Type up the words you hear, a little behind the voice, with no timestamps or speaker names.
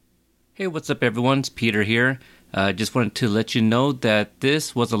Hey, what's up, everyone? It's Peter here. Just wanted to let you know that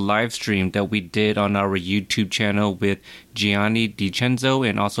this was a live stream that we did on our YouTube channel with Gianni DiCenzo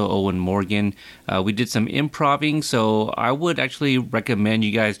and also Owen Morgan. We did some improving, so I would actually recommend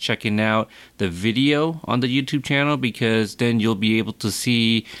you guys checking out the video on the YouTube channel because then you'll be able to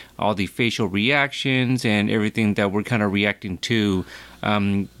see all the facial reactions and everything that we're kind of reacting to.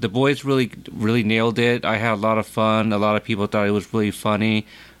 The boys really nailed it. I had a lot of fun. A lot of people thought it was really funny.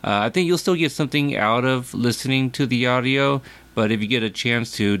 I think you'll still get something out of listening to the audio, but if you get a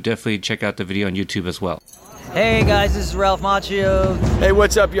chance to, definitely check out the video on YouTube as well. Hey guys, this is Ralph Macchio. Hey,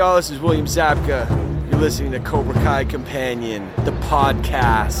 what's up, y'all? This is William Zabka. You're listening to Cobra Kai Companion, the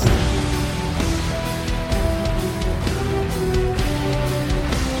podcast.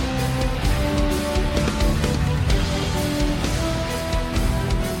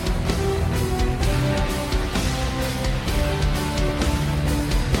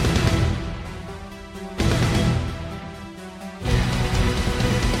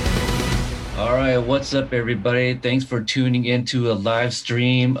 What's up, everybody? Thanks for tuning into a live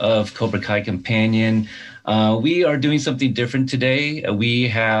stream of Cobra Kai Companion. We are doing something different today. We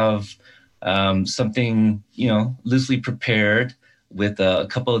have something, loosely prepared with a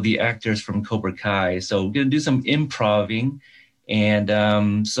couple of the actors from Cobra Kai. So we're going to do some improving.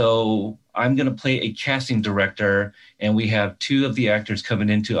 And so I'm going to play a casting director, and we have two of the actors coming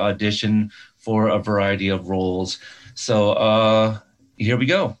in to audition for a variety of roles. So here we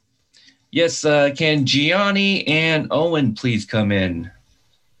go. Yes, can Gianni and Owen please come in?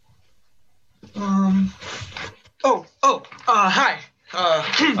 Hi.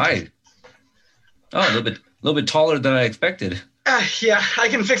 Hi. Oh, a little bit taller than I expected. Yeah, I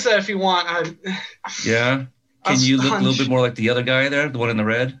can fix that if you want. Yeah. Can you look a little bit more like the other guy there, the one in the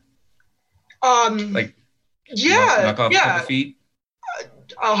red? Yeah. Knock off a couple feet?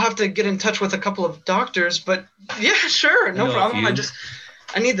 I'll have to get in touch with a couple of doctors, but yeah, sure, no problem.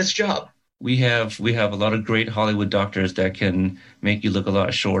 I need this job. We have a lot of great Hollywood doctors that can make you look a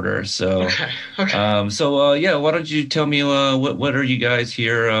lot shorter. So, okay. Why don't you tell me what are you guys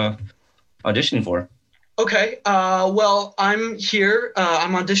here auditioning for? Okay. Well, I'm here.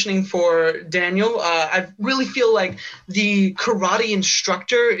 I'm auditioning for Daniel. I really feel like the karate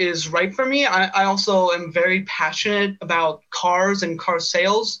instructor is right for me. I also am very passionate about cars and car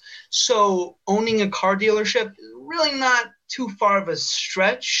sales. So owning a car dealership is really not too far of a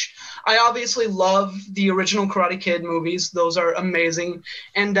stretch. I obviously love the original Karate Kid movies. Those are amazing.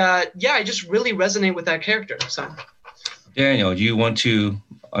 And I just really resonate with that character. So, Daniel, do you want to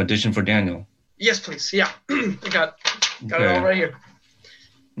audition for Daniel? Yes, please. Yeah. I got it all right here.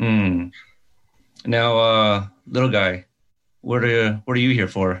 Now, little guy, what are you here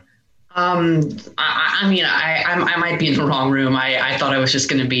for? I might be in the wrong room. I thought I was just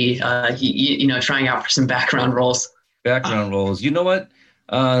going to be, trying out for some background roles. Background roles. You know what?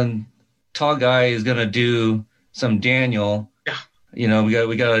 Tall guy is gonna do some Daniel. Yeah.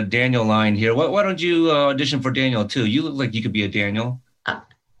 We got a Daniel line here. Why don't you audition for Daniel too? You look like you could be a Daniel.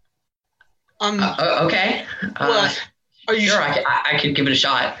 Okay. Are you sure? I could give it a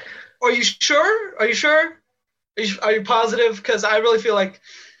shot. Are you sure? Are you positive? Because I really feel like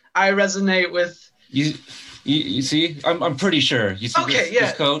I resonate with you. You see, I'm pretty sure. You see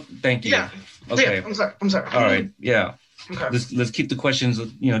this coat? Thank you. Yeah. Okay. Yeah, I'm sorry. All right. Yeah. Okay. Let's keep the questions,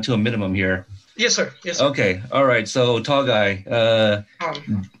 to a minimum here. Yes, sir. Okay. All right. So tall guy,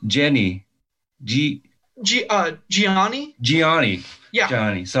 Jenny, Gianni. Yeah.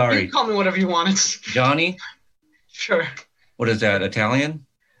 Johnny. Sorry. You can call me whatever you want. It's Johnny. Sure. What is that? Italian?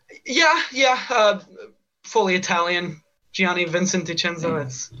 Yeah. Fully Italian. Gianni Vincent DiCenzo.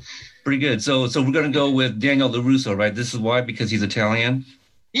 It's pretty good. So we're gonna go with Daniel LaRusso, right? This is why, because he's Italian.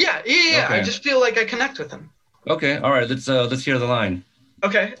 Yeah. Okay. I just feel like I connect with him. Okay. All right. Let's hear the line.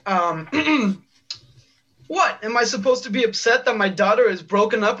 Okay. What? Am I supposed to be upset that my daughter is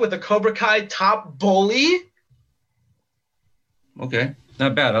broken up with a Cobra Kai top bully? Okay.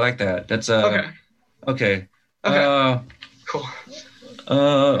 Not bad. I like that. That's Okay. Okay. Cool.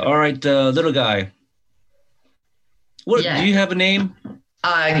 All right, little guy. What? Yeah. Do you have a name?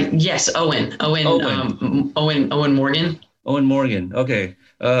 Yes, Owen. Owen Morgan. Owen Morgan. Okay.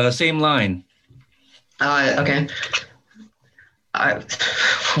 Same line. Okay.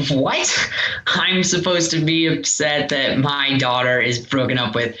 What? I'm supposed to be upset that my daughter is broken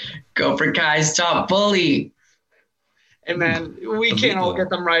up with Cobra Kai's top bully. Hey man, we can't all get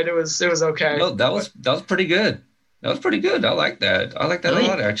them right. It was okay. No, that was pretty good. That was pretty good. I like that. I like that Really? a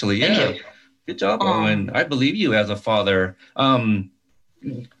lot, actually. Thank Yeah. you. Good job, Owen. I believe you as a father. Owen,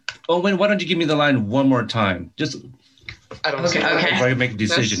 why don't you give me the line one more time? Just I don't Okay, see okay. If I can make a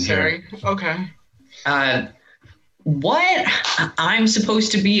decision necessary. here. Okay. What? I'm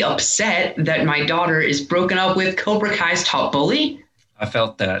supposed to be upset that my daughter is broken up with Cobra Kai's top bully? I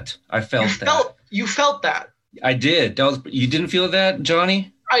felt that. You felt that. I did. You didn't feel that,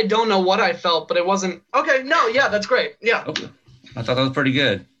 Johnny? I don't know what I felt, but it wasn't. Okay, no, yeah, that's great. Yeah. Okay. I thought that was pretty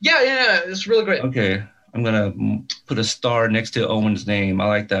good. Yeah, it's really great. Okay. I'm going to put a star next to Owen's name. I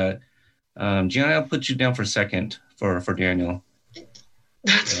like that. Gianni, I'll put you down for second for Daniel.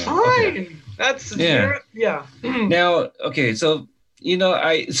 That's Yeah, fine. okay. That's Yeah. yeah. Now, okay, so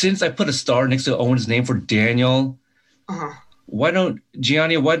since I put a star next to Owen's name for Daniel, Uh-huh. why don't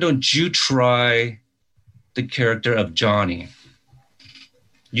you try the character of Johnny?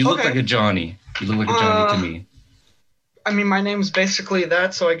 You look Okay. like a Johnny. You look like a Johnny to me. I mean, my name's basically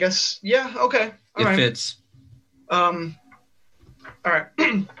that, so I guess yeah. Okay. All It right. fits. All right.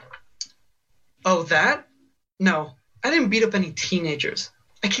 Oh, that? No, I didn't beat up any teenagers.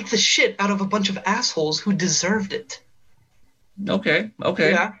 I kicked the shit out of a bunch of assholes who deserved it. Okay.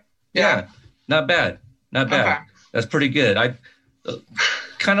 Yeah. Not bad. Okay. That's pretty good.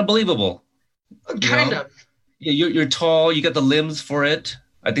 Kind of believable. Kind know? of. Yeah, you're tall. You got the limbs for it.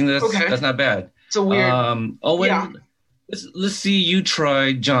 I think that's not bad. It's a weird. Owen, Yeah. let's see you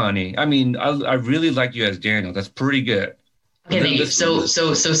try Johnny. I mean, I really like you as Daniel. That's pretty good. Okay, thank you. So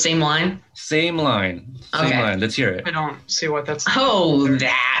same line? Same line. Okay. Let's hear it. I don't see what that's. Oh,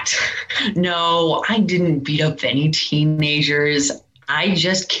 that. No, I didn't beat up any teenagers. I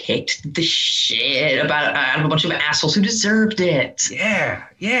just kicked the shit out of a bunch of assholes who deserved it. Yeah.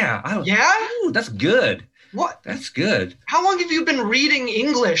 Yeah? Ooh, that's good. What? That's good. How long have you been reading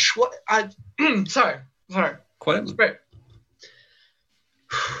English? What? Sorry. Quite. Great.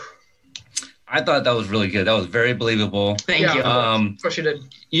 I thought that was really good. That was very believable. Thank Yeah. you. Of course you did.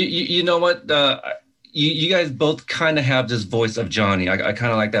 You know what? You guys both kind of have this voice of Johnny. I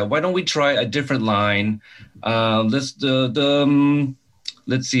kind of like that. Why don't we try a different line?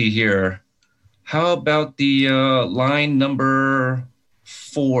 Let's see here. How about the line number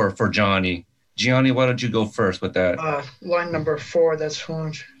 4 for Johnny? Gianni, why don't you go first with that? Line number 4. That's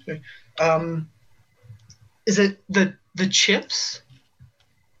one. Is it the chips?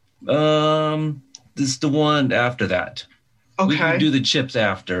 This is the one after that. We Okay. can do the chips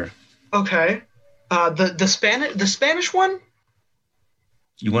after. Okay. The Spanish one?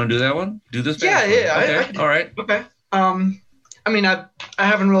 You want to do that one? Do this? Yeah, yeah, I Okay. can do- All right. Okay. I mean, I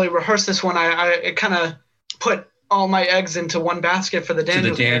haven't really rehearsed this one. I kind of put all my eggs into one basket for the To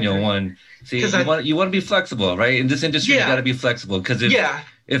Daniel. the Daniel character. one. See, 'Cause you want to be flexible, right? In this industry, Yeah. you got to be flexible because Yeah.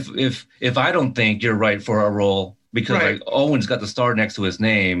 if I don't think you're right for a role because Right. like Owen's got the star next to his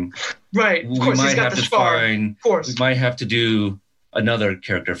name, Right. Of we course, he's might got have the to star. find. Of course. We might have to do another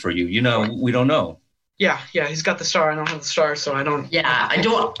character for you. You know, we don't know. Yeah. He's got the star. I don't have the star, so I don't. Yeah,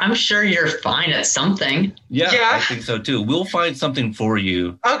 I'm sure you're fine at something. Yeah, Yeah. I think so too. We'll find something for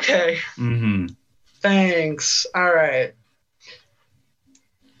you. Okay. Mm-hmm. Thanks. All right.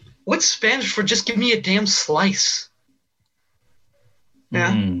 What's Spanish for just give me a damn slice?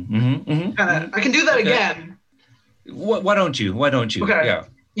 Yeah. Mm-hmm. I can do that Okay. again. Why don't you? Okay. Yeah.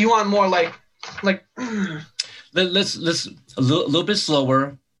 You want more like Let's a little bit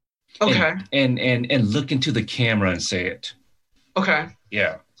slower. okay. And look into the camera and say it. Okay.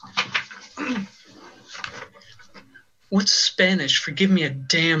 Yeah. What's Spanish for give me a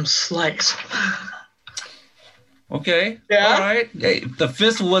damn slice? Okay. Yeah? All right. Hey, the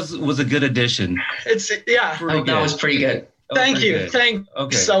fifth was a good addition. It's yeah. Oh, that was pretty good. That was Thank pretty you. good. Thanks,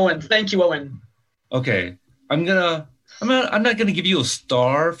 Okay. Owen. Thank you, Owen. Okay. I'm not gonna give you a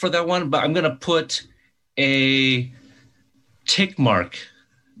star for that one, but I'm gonna put a tick mark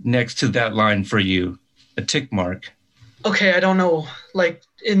next to that line for you. A tick mark. Okay, I don't know. Like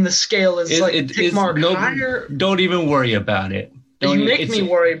in the scale is like tick it's mark no- higher. Don't even worry about it. You Don't- make it's- me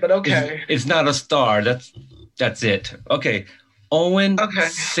worry, but okay. It's not a star. That's it. Okay. Owen, Okay.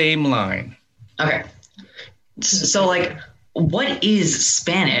 same line. Okay. So, like, what is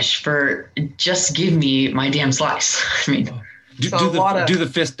Spanish for just give me my damn slice? I mean, Do So a lot of- the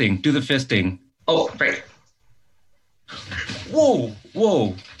fisting. Do the fisting. oh, right.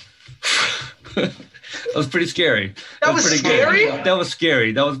 Whoa. That was pretty scary. That was pretty scary? Good. That was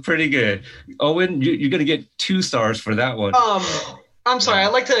scary. That was pretty good. Owen, you're going to get 2 stars for that one. I'm sorry. I'd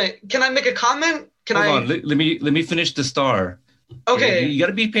like to. Can I make a comment? Can Hold I? on. Let me finish the star. Okay. You got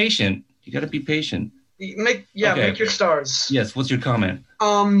to be patient. Okay. Make your stars. Yes. What's your comment?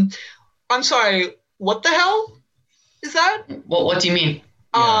 I'm sorry. What the hell is that? Well, what do you mean?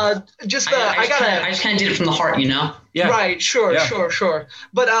 Just I gotta. just kind of did it from the heart, you know? Yeah. Right. Sure. Yeah. Sure.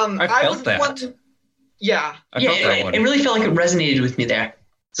 But I felt was that. Yeah. I felt that one. It really felt like it resonated with me there.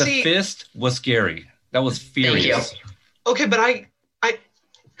 The See, fist was scary. That was furious. okay, but I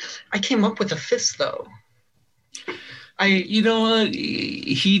came up with a fist though. You know what?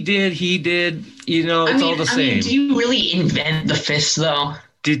 He did. You know, it's all the same. Do you really invent the fist though?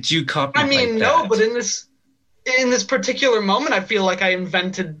 Did you copy? I mean, no, but in this particular moment, I feel like I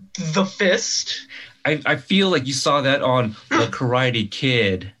invented the fist. I feel like you saw that on The Karate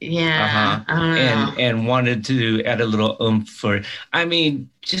Kid. Yeah. I don't know. And wanted to add a little oomph for it. I mean,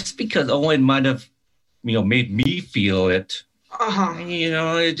 just because Owen might have, made me feel it.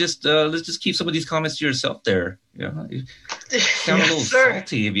 It just let's just keep some of these comments to yourself there. You sound a little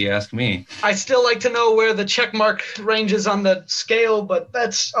salty if you ask me. I still like to know where the check mark ranges on the scale, but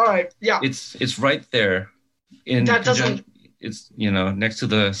that's all right. Yeah, it's right there. That doesn't. It's next to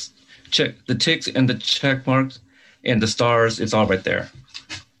the ticks and the check marks and the stars. It's all right there.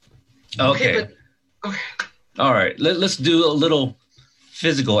 Okay. All right. Let's do a little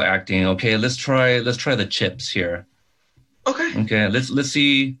physical acting. Okay. Let's try the chips here. Okay. Let's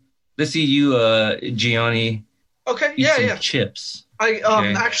see you, Gianni. Okay. Eat some yeah. Chips.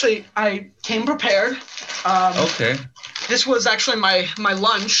 Actually I came prepared. Okay. This was actually my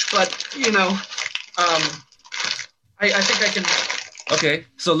lunch, but I think I can. Okay.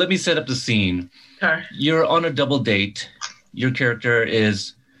 So let me set up the scene. Okay. You're on a double date. Your character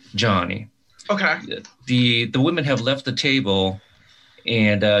is Johnny. Okay. The women have left the table,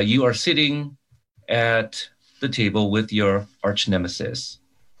 and you are sitting at the table with your arch nemesis.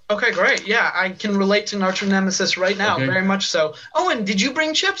 Okay, great. Yeah, I can relate to an arch nemesis right now, very much so. Owen, did you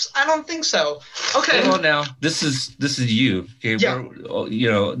bring chips? I don't think so. Okay. Well, now this is you. Okay. Yeah.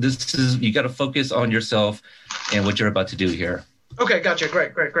 This is you got to focus on yourself and what you're about to do here. Okay, gotcha.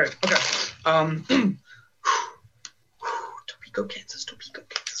 Great. Okay. Topeka, Kansas.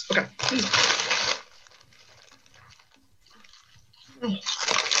 Okay.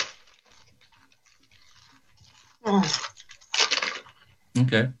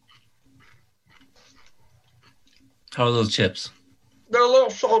 Okay. How are those chips? They're a little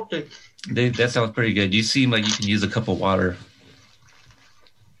salty. That sounds pretty good. You seem like you can use a cup of water.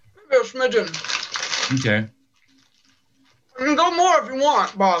 Maybe a smidgen. Okay. You can go more if you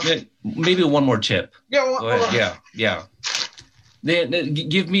want, boss. Maybe one more chip. Yeah. Go ahead. Yeah. Then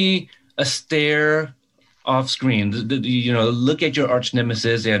give me a stare off screen. Look at your arch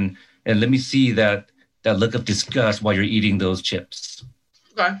nemesis and let me see that look of disgust while you're eating those chips.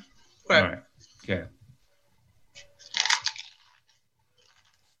 Okay. All right. Okay.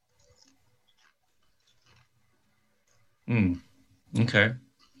 Okay.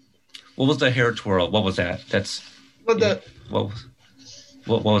 What was the hair twirl? What was that? What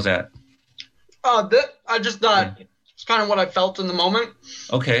was that? I just thought it's kind of what I felt in the moment.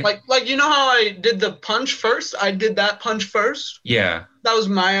 Okay. Like you know how I did the punch first? I did that punch first. Yeah. That was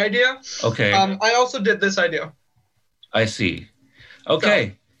my idea. Okay. I also did this idea. I see.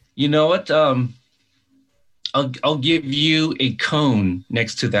 Okay. So, you know what? I'll give you a cone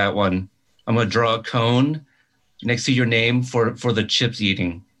next to that one. I'm gonna draw a cone next to your name for the chips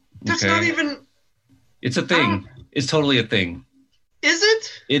eating. That's not even. It's a thing. It's totally a thing. Is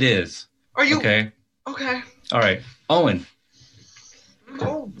it? It is. Are you okay? Okay. All right, Owen.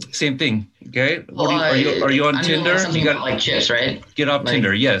 Oh. Same thing. Okay. Are you on Tinder? You got like chips, right? Get off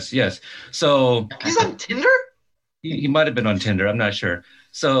Tinder. Yes. So he's on Tinder. He might have been on Tinder. I'm not sure.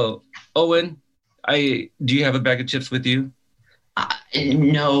 So Owen, do you have a bag of chips with you?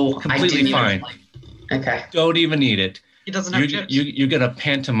 No. Completely fine. Okay. Don't even need it. He doesn't have chips. You're gonna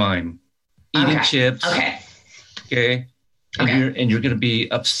pantomime eating chips. Okay. And you're gonna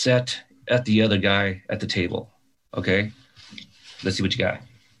be upset at the other guy at the table. Okay. Let's see what you got.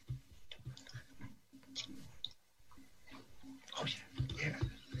 Oh yeah.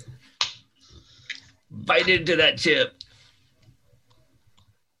 Bite into that chip.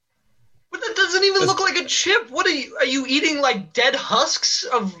 But that doesn't even look like a chip. What are you eating? Like dead husks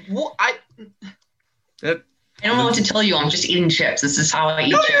of what? I don't know what to tell you. I'm just eating chips. This is how I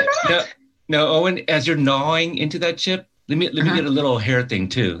eat chips. No, Owen, as you're gnawing into that chip, let me get a little hair thing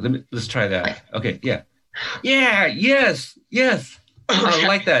too. Let's try that. Okay, yeah. Yes. I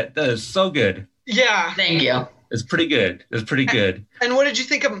like that. That is so good. Yeah. Thank you. It's pretty good. And what did you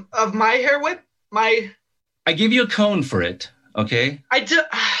think of my hair whip? I gave you a cone for it. Okay. I did.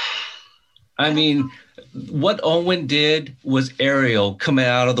 I mean, what Owen did was Ariel coming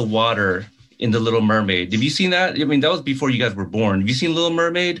out of the water in The Little Mermaid. Have you seen that? I mean, that was before you guys were born. Have you seen Little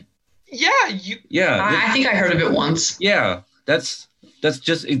Mermaid? Yeah. I think I heard of it once. Yeah. That's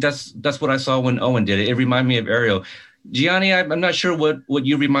what I saw when Owen did it. It reminded me of Ariel. Gianni, I'm not sure what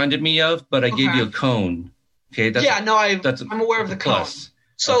you reminded me of, but I gave you a cone. Okay. I'm aware of the cone. plus.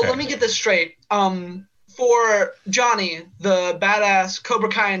 So Okay. let me get this straight. For Johnny, the badass Cobra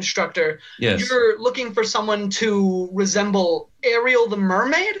Kai instructor, Yes. you're looking for someone to resemble Ariel the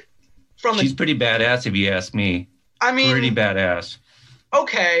mermaid? She's pretty badass, if you ask me. I mean, Pretty badass.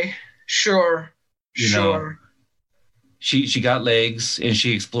 okay, sure, You know, sure. She got legs and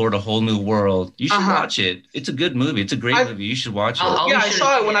she explored a whole new world. You should watch it. It's a good movie. It's a great movie. You should watch it. Yeah, I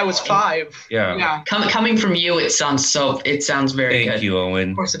saw it when I was 5. Yeah. Yeah, Coming from you, it sounds very good. Thank you,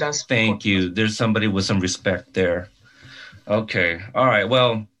 Owen. of course it does. Thank you. There's somebody with some respect there. Okay. All right.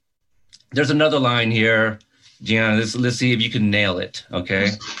 Well, there's another line here. Gianna, let's see if you can nail it.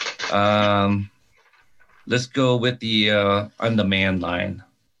 Okay. Let's go with the I'm the man line.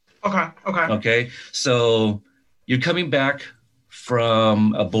 Okay. Okay. So you're coming back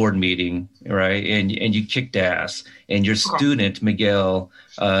from a board meeting, right? And you kicked ass, and your student Miguel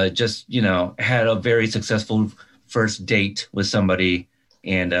just had a very successful first date with somebody,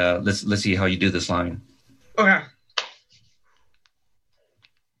 and let's see how you do this line. Okay.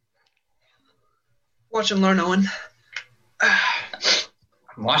 Watch and learn, Owen.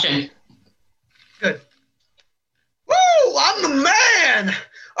 I'm watching. Good. Woo! I'm the man!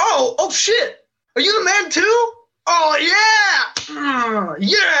 Oh shit! Are you the man too? Oh yeah!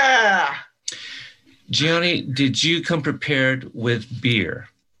 Yeah! Gianni, did you come prepared with beer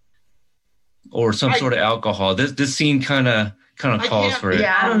or some sort of alcohol? This scene kind of calls for it.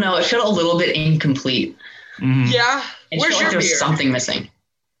 Yeah, I don't know. It felt a little bit incomplete. Mhm. Yeah? It Where's felt your like there was beer? something missing.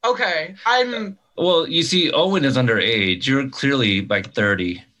 Okay, Well, you see, Owen is underage. You're clearly like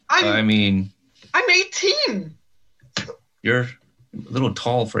 30. I mean, I'm 18. you're a little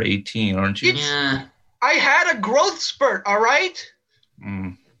tall for 18, aren't you? Yeah. I had a growth spurt, all right?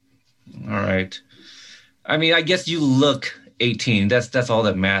 All right. I mean, I guess you look 18. That's all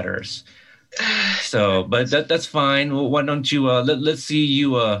that matters. So, but that's fine. Well, why don't you let's see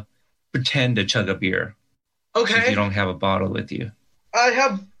you pretend to chug a beer. Okay. Since you don't have a bottle with you. I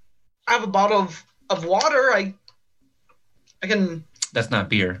have a bottle of water. I can. That's not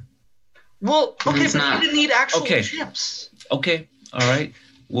beer. Well, okay, It's but not. you didn't need actual Okay. chips. Okay. All right.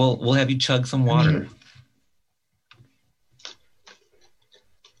 We'll have you chug some water.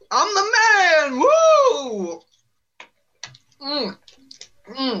 I'm the man! Woo!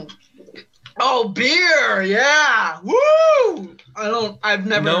 Oh, beer! Yeah! Woo! I've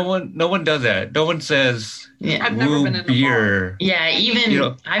never. No one does that. No one says Yeah. I've never woo been in a beer. Yeah, even You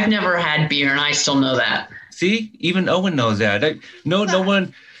know- I've never had beer and I still know that. See, even Owen knows that. No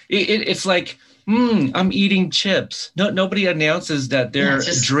one. It's like, I'm eating chips. Nobody announces that they're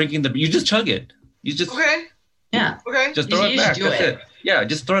drinking the. You just chug it. You just Okay. Yeah. Okay. just throw You it just back. do That's it. it. Yeah,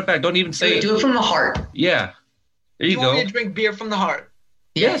 just throw it back. Don't even say it. Do it from the heart. Yeah. There you want go. me to drink beer from the heart?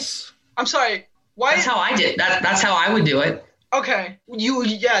 Yes. I'm sorry. Why? That's how I did. That's how I would do it. Okay.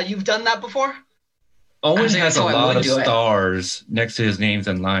 You've done that before? Owen saying has that's a how I lot would of do it. stars next to his names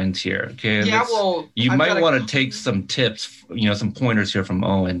and lines here. Okay. Yeah. Let's- Well, you I've might got want to take some tips, some pointers here from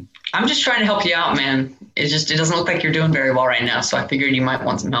Owen. I'm just trying to help you out, man. It doesn't look like you're doing very well right now, so I figured you might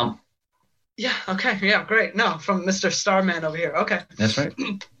want some help. Yeah. Okay. Yeah. Great. No, from Mr. Starman over here. Okay. That's right.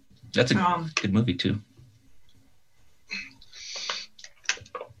 That's a Um, good movie too.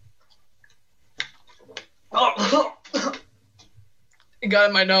 Oh, it got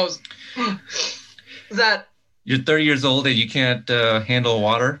in my nose. Is that? You're 30 years old and you can't handle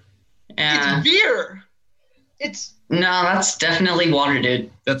water. Yeah. It's beer. It's No, that's definitely water,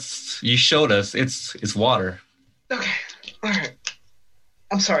 dude. You showed us. It's water. okay. All right.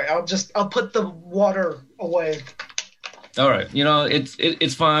 I'm sorry. I'll put the water away. All right.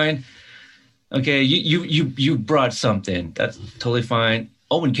 It's fine. Okay. You brought something. That's totally fine.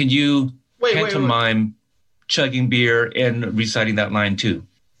 Owen, can you Wait. pantomime chugging beer and reciting that line too?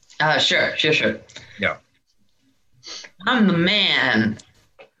 Sure. Yeah. I'm the man.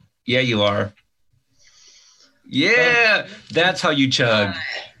 Yeah, you are. Yeah, that's how you chug.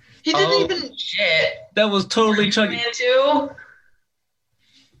 He didn't Oh. even. Shit. That was totally chugging. Man too.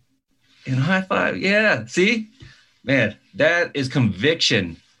 And high five. Yeah. See? Man, that is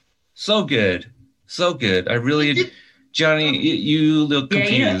conviction. So good. So good. I really, Johnny, you look Yeah,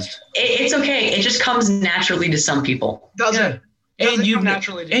 confused. It's okay. It just comes naturally to some people. Does Yeah. it? Does And it you come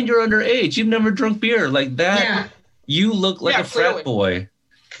naturally to and you're underage. You've never drunk beer like that. Yeah. You look like Yeah, a frat clearly. boy.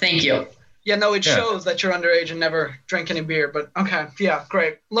 Thank you. Yeah, no, it Yeah. shows that you're underage and never drank any beer. But okay, yeah,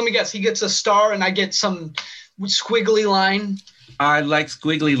 great. Let me guess. He gets a star, and I get some squiggly line. I like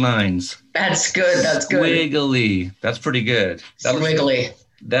squiggly lines. That's good. That's good. Squiggly. That's pretty good. That was- Squiggly.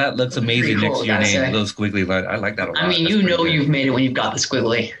 That looks amazing Pretty next cool, to your gotta name, say. little squiggly line. I like that a lot. I mean, That's you pretty know good. you've made it when you've got the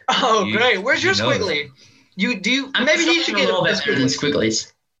squiggly. Oh, You- great. Where's your you know squiggly? I'm Maybe he should a get little a bit better than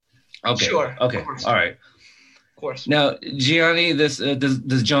squigglies. Okay. Sure, Okay. of course. All right. Of course. Now, Gianni, this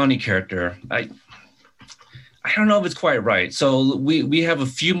Johnny character, I don't know if it's quite right. So we have a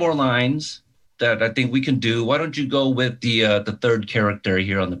few more lines that I think we can do. Why don't you go with the third character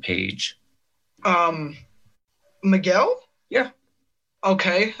here on the page? Miguel? Yeah.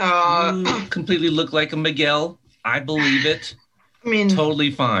 Okay. You completely look like a Miguel. I believe it. I mean,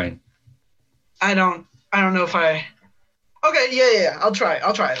 Totally fine. I don't know if I. Okay, yeah. I'll try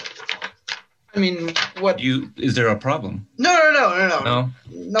it. I mean, what? Is there a problem? No. No,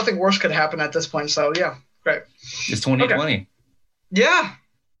 Nothing worse could happen at this point. So yeah, great. it's 2020. Yeah.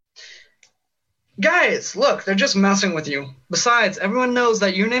 Guys, look, they're just messing with you. Besides, everyone knows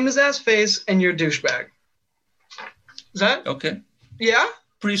that your name is Assface and you're a douchebag. Is that? Okay, Yeah.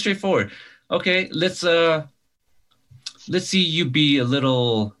 pretty straightforward. Okay, let's see you be a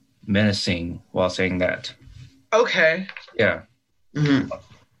little menacing while saying that. Okay. Yeah. Mm-hmm.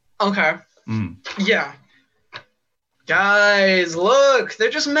 Okay. Mm. Yeah. Guys, look, they're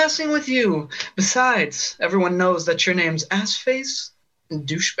just messing with you. Besides, everyone knows that your name's Assface and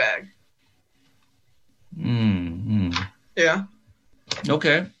douchebag. Yeah.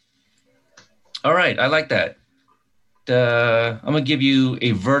 Okay. All right, I like that. I'm gonna give you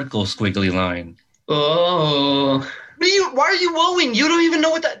a vertical squiggly line. Oh. Why are you woeing? You don't even know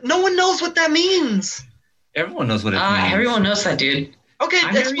what that. No one knows what that means. Everyone knows what it means. Everyone knows that, dude. Okay,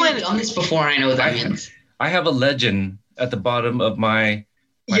 I've never explain even it. done this before. I know what that means. I have a legend at the bottom of my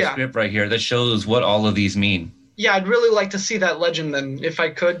Yeah. script right here that shows what all of these mean. Yeah, I'd really like to see that legend then, if I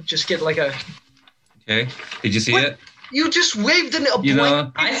could. Just get like a. Okay, did you see What? it? You just waved a You know,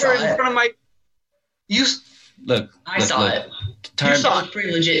 blank I paper saw in it. front of my. You. Look. I look, saw look. it. Time, saw It was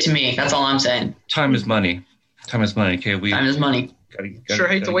pretty legit to me. That's all I'm saying. time is money. Time is money. Okay, we Time is money. Sure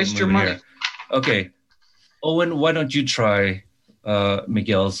hate to gotta waste get your moving money. here. Okay, Owen, why don't you try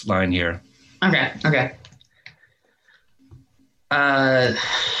Miguel's line here? Okay.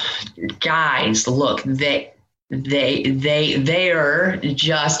 Guys, look, they're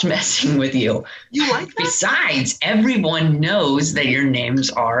just messing with you. You like that? Besides, everyone knows that your names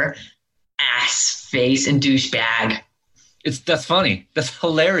are Ass, Face, and Douchebag. That's funny. That's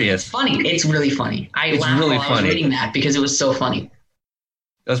hilarious. Funny. It's really funny. I It's laughed really while I was funny. reading that because it was so funny.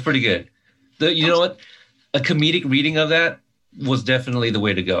 That's pretty good. You know what? A comedic reading of that was definitely the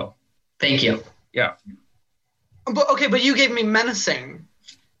way to go. Thank you. Yeah. But you gave me menacing.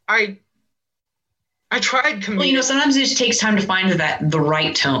 I tried comedic. Well, you know, sometimes it just takes time to find the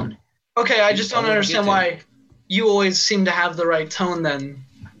right tone. Okay, I just don't We'll understand get to why you always seem to have the right tone then.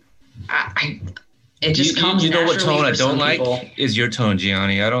 It just comes. You know what naturally tone I for some don't like people. is your tone,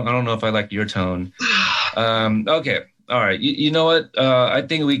 Gianni. I don't know if I like your tone. Okay. All right. You know what? I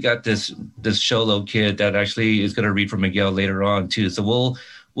think we got this Sholo kid that actually is going to read for Miguel later on too. So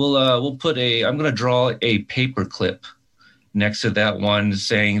we'll put I'm going to draw a paper clip next to that one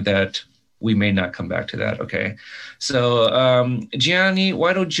saying that we may not come back to that. Okay. So Gianni,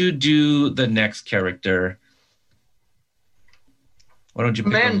 why don't you do the next character? Why don't you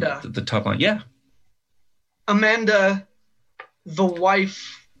pick Amanda. the top line? Yeah. Amanda, the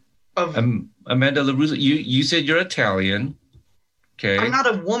wife of. Amanda LaRusso, you said you're Italian. Okay. I'm not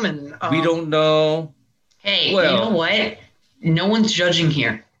a woman. We don't know. Hey, Well- you know what? No one's judging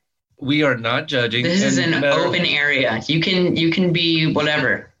here. We are not judging. This is and an matter- open area. You can be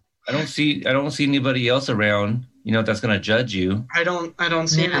whatever. I don't see anybody else around, that's going to judge you. I don't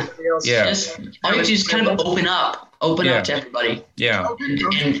see Yeah. anybody else. Yeah. Just all you have to do is kind of open up Yeah. to everybody. Yeah.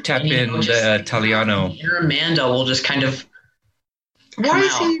 And Tap in the Italiano. Your Amanda will just kind of. Why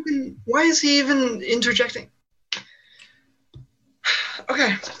come is he even interjecting?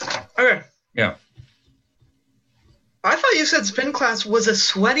 Okay. Yeah. I thought you said spin class was a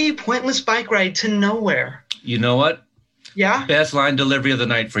sweaty, pointless bike ride to nowhere. You know what? Yeah? Best line delivery of the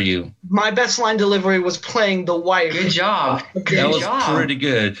night for you. My best line delivery was playing the wife. Good job. That Good was job. pretty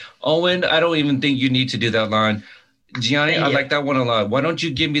good. Owen, I don't even think you need to do that line. Gianni, Thank I you. like that one a lot. Why don't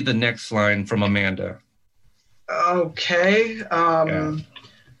you give me the next line from Amanda? Okay.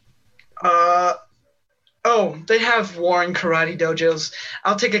 They have Warren karate dojos.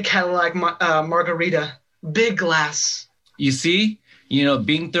 I'll take a Cadillac margarita. Big glass. You see,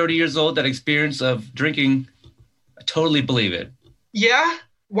 being 30 years old, that experience of drinking, I totally believe it. Yeah?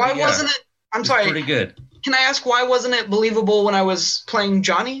 Why Yeah. wasn't it? I'm It's sorry. pretty good. Can I ask why wasn't it believable when I was playing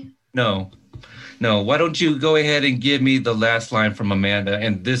Johnny? No. Why don't you go ahead and give me the last line from Amanda?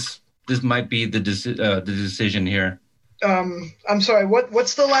 And this might be the decision here. I'm sorry.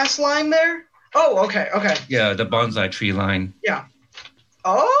 What's the last line there? Oh, okay. Yeah, the bonsai tree line. Yeah.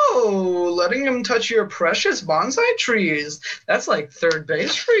 Oh, letting him touch your precious bonsai trees. That's like third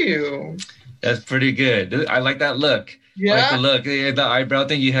base for you. That's pretty good. I like that look. Yeah. I like the look, the eyebrow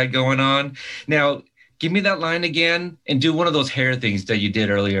thing you had going on. Now, give me that line again and do one of those hair things that you did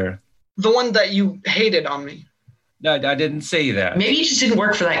earlier. The one that you hated on me. No, I didn't say that. Maybe it just didn't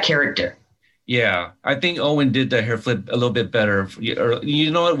work for that character. Yeah, I think Owen did the hair flip a little bit better.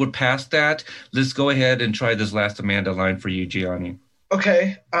 You know what? We're past that. Let's go ahead and try this last Amanda line for you, Gianni.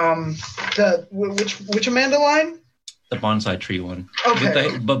 Okay. Which Amanda line? The bonsai tree one.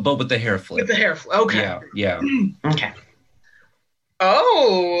 Okay. But with the hair flip. With the hair flip. Okay. Yeah. Okay.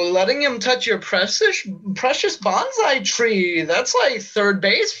 Oh, letting him touch your precious bonsai tree. That's like third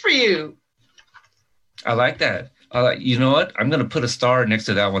base for you. I like that. You know what? I'm gonna put a star next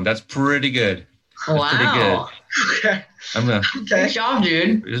to that one. That's pretty good. That's pretty good. Okay. I'm gonna. Okay. Good job,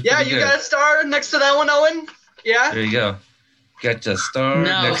 dude. Yeah, you got a star next to that one, Owen? Yeah? There you go. Got a star.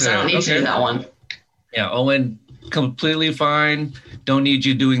 No, next because I don't need to do that one. Yeah, Owen, completely fine. Don't need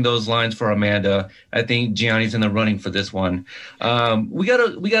you doing those lines for Amanda. I think Gianni's in the running for this one. We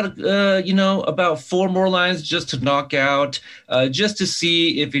got about 4 more lines just to knock out, just to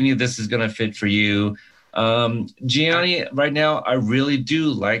see if any of this is gonna fit for you. Gianni, right now, I really do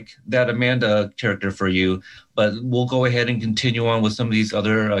like that Amanda character for you, but we'll go ahead and continue on with some of these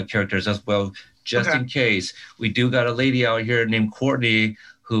other characters as well, just in case. We do got a lady out here named Courtney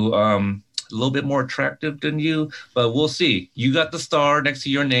who a little bit more attractive than you, but we'll see. You got the star next to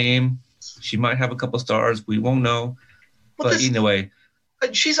your name. She might have a couple stars. We won't know. Well, but anyway.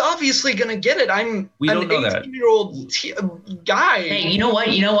 She's obviously going to get it. We don't know that. 18-year-old guy. Hey, you know what?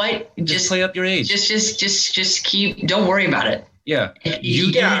 Just play up your age. Just keep. Don't worry about it. Yeah.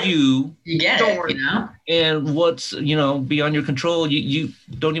 You do you. You get don't it. Worry. You know. And what's beyond your control, you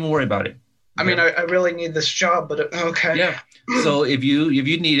don't even worry about it. I mean, I really need this job, but okay. Yeah. So if you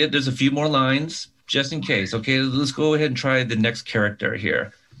need it, there's a few more lines just in case. Okay, let's go ahead and try the next character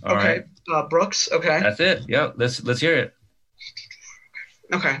here. All right. Brooks. Okay. That's it. Yeah. Let's hear it.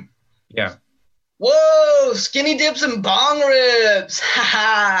 Okay. Yeah. Whoa! Skinny dips and bong ribs. Ha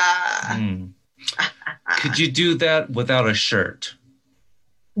ha. Could you do that without a shirt?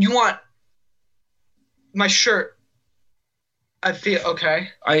 You want my shirt? I feel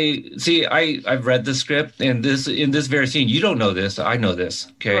okay. I've read the script, and in this very scene, you don't know this. I know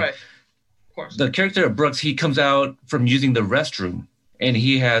this. Okay. Right. Of course. The character of Brooks, he comes out from using the restroom, and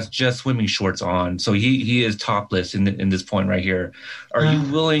he has just swimming shorts on, so he is topless in this point right here. Are you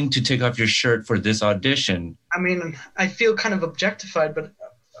willing to take off your shirt for this audition? I mean, I feel kind of objectified, but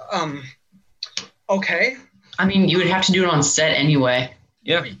okay. I mean, you would have to do it on set anyway.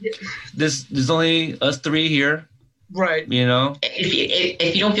 Yeah. There's only us 3 here. Right.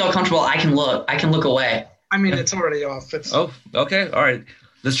 If you don't feel comfortable, I can look away. I mean, it's already off. Oh, okay. All right.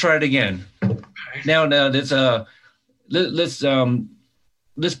 Let's try it again. Okay. Now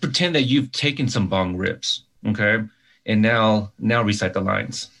let's pretend that you've taken some bong rips, okay? And now recite the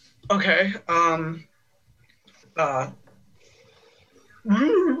lines. Okay.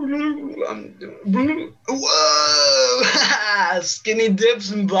 Whoa! Skinny dips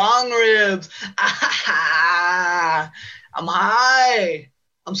and bong ribs. I'm high.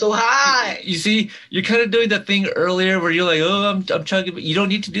 I'm so high. You see, you're kind of doing that thing earlier where you're like, oh, I'm chugging, but you don't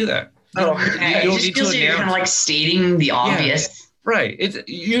need to do that. You don't need to you're kind of like stating the obvious. Yeah, right. It's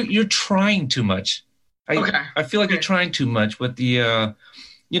you're trying too much. I feel like you're trying too much with the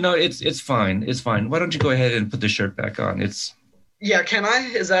it's fine. It's fine. Why don't you go ahead and put the shirt back on? Yeah, can I?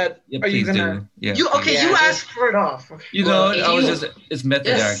 Is that are you gonna do. Yeah. You asked for it off. Okay. It's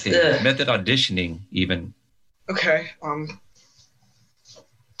method acting, method auditioning even. Okay.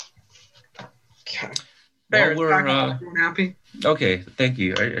 Okay. Well, we're happy. Okay, thank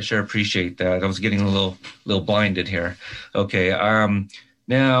you. I sure appreciate that. I was getting a little blinded here. Okay.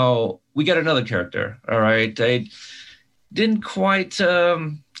 Now we got another character. All right. I didn't quite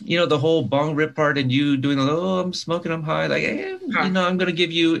the whole bong rip part and you doing I'm smoking, I'm high. Like, I'm gonna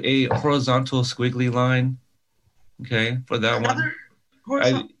give you a horizontal squiggly line. Okay, for that one.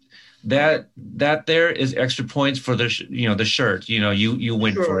 That there is extra points for the shirt. You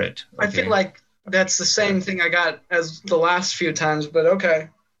win for it. Okay. I feel like that's the same thing I got as the last few times, but okay.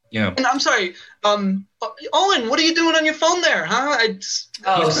 Yeah. And I'm sorry, Owen, what are you doing on your phone there, huh?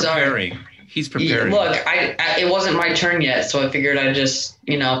 Sorry. He's preparing. Look, it wasn't my turn yet, so I figured I'd just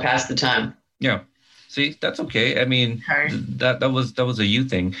pass the time. Yeah. See, that's okay. I mean, that was a you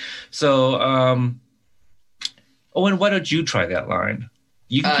thing. So, Owen, why don't you try that line?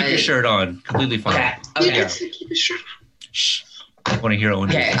 You can keep your shirt on, completely fine. Okay. Yeah. Keep your shirt on. Shh. I want to hear Owen.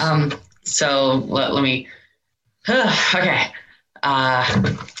 Okay. So let me. Okay.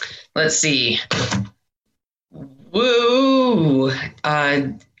 Let's see. Woo!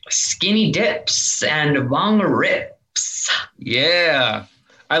 Skinny dips and bong rips. Yeah,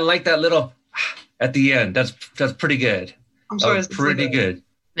 I like that little at the end. That's pretty good. I'm sorry, That was pretty good.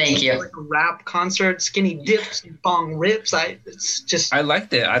 Thank you. Like a rap concert, skinny dips and bong rips. It's just. I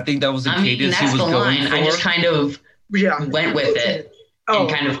liked it. I think that was the I mean, cadence he that's was the going line. for. I just kind of went with it Oh. and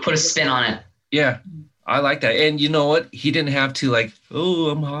kind of put a spin on it. Yeah, I like that. And you know what? He didn't have to like, oh,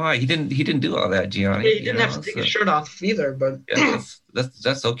 I'm high. He didn't do all that, Gianni. He didn't have to take his shirt off either, but Yeah,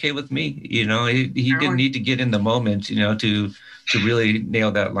 that's okay with me. You know, he didn't need to get in the moment, you know, to really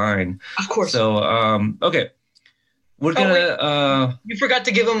nail that line. of course. So okay. We're gonna You forgot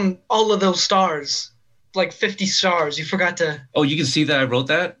to give him all of those stars, like 50 stars. You forgot to. oh, you can see that I wrote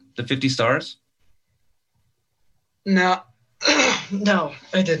that, the 50 stars. No, no,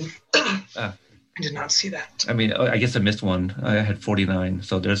 I didn't. Ah. I did not see that. I mean, I guess I missed one. I had 49,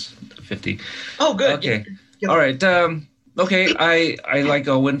 so there's 50. Oh, good. Okay. Yeah. All right. Okay. I like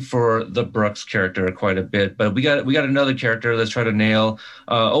Owen for the Brooks character quite a bit, but we got another character. Let's try to nail.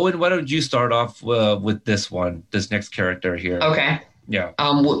 Owen, why don't you start off with this next character here? Okay. Yeah.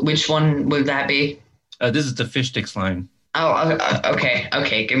 Which one would that be? This is the fish sticks line. Oh, okay.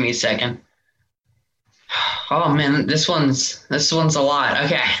 Okay. Give me a second. Oh man, this one's a lot.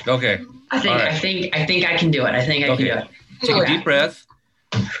 Okay. Okay. I think I can do it. I think I can do it. Take Okay. a deep breath.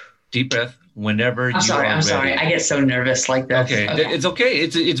 Deep breath. Whenever I'm sorry. are I'm sorry. ready. I get so nervous like this. Okay. It's okay.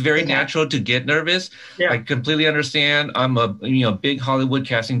 It's very Okay. natural to get nervous. Yeah. I completely understand. I'm a big Hollywood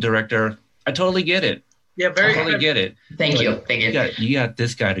casting director. I totally get it. Yeah, very I totally good. get it. Thank But you. Thank you. You got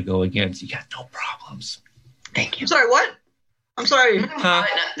this guy to go against. You got no problems. Thank you. I'm sorry, what? I'm sorry. Huh?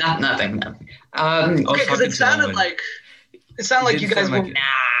 Nothing. I was Okay, because talking it to sounded Owen. like you didn't guys sound were. like it.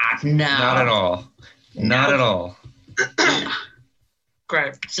 No. Not at all. Not at all.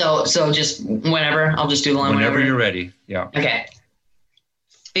 Great. So just whenever, I'll just do the line Whenever you're ready. Yeah. Okay.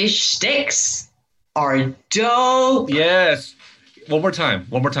 Fish sticks are dope. Yes. One more time.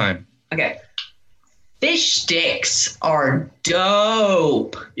 Okay. Fish sticks are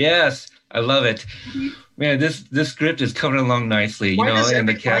dope. Yes. I love it. Man, this script is coming along nicely, Why does and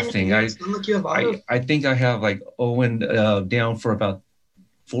the every line casting. you sound like you have auto- I think I have like Owen down for about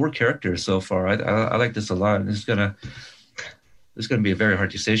 4 characters so far. I like this a lot. This is gonna be a very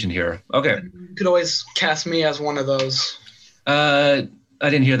hard decision here. Okay. You could always cast me as one of those. I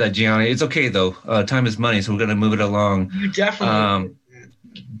didn't hear that, Gianni. It's okay though. Time is money, so we're gonna move it along. You definitely.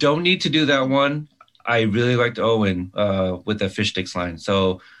 Don't need to do that one. I really liked Owen with the fish sticks line.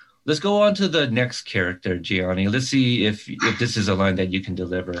 So let's go on to the next character, Gianni. Let's see if this is a line that you can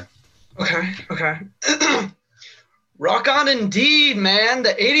deliver. Okay. Rock on indeed, man.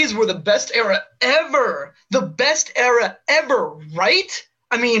 The 80s were the best era ever. The best era ever, right?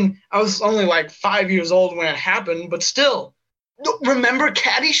 I mean, I was only like 5 years old when it happened, but still. Remember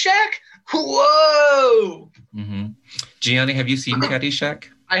Caddyshack? Whoa! Mm-hmm. Gianni, have you seen Caddyshack?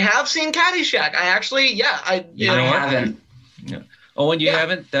 I have seen Caddyshack. I actually, You I know what? haven't. Owen, you Yeah.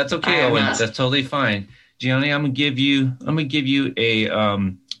 haven't? That's I okay, have Owen. not. That's totally fine. Gianni, I'm gonna give you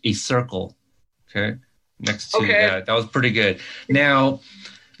a circle. Okay. Next to Okay. that. That was pretty good. Now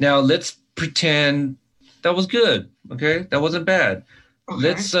let's pretend that was good. Okay? That wasn't bad.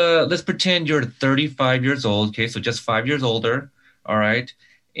 Okay. Let's pretend you're 35 years old. Okay, so just 5 years older. All right.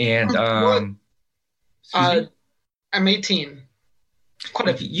 And What? excuse me? I'm 18.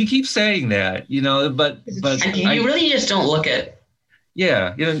 You keep saying that, but And you really just don't look it.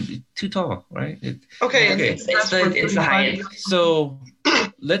 yeah, too tall, right? Okay. Okay. It's the height. So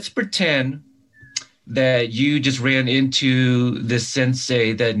let's pretend that you just ran into this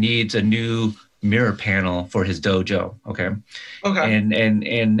sensei that needs a new mirror panel for his dojo. Okay. Okay.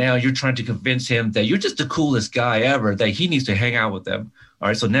 And now you're trying to convince him that you're just the coolest guy ever, that he needs to hang out with them. All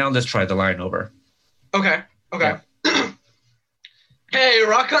right. So now let's try the line over. Okay. Hey,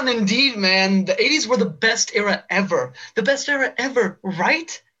 rock on indeed, man. The 80s were the best era ever. The best era ever,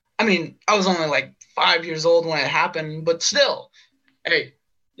 right? I mean, I was only like 5 years old when it happened, but still. Hey,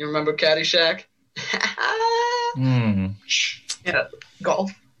 you remember Caddyshack? Yeah,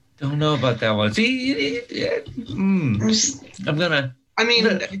 golf. Don't know about that one. See, I'm gonna I mean,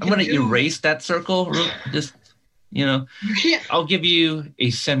 erase that circle. Just, You can't. I'll give you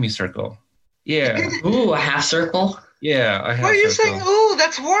a semicircle. Yeah. Ooh, a half circle. Yeah, I have. Why are you circle. saying, ooh,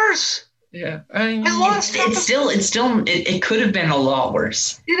 that's worse? Yeah, I lost half It could have been a lot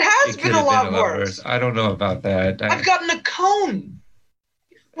worse. It has it been could a have lot been a lot worse. worse. I don't know about that. I've gotten a cone.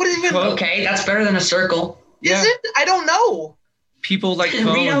 What even? Cone? Okay, that's better than a circle. Yeah. Is it? I don't know. People like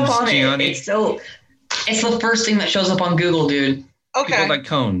Read up cones, on it. Gianni. It's the first thing that shows up on Google, dude. Okay. People like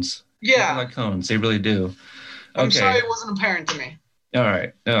cones. Yeah. People like cones. They really do. I'm Okay. sorry it wasn't apparent to me. All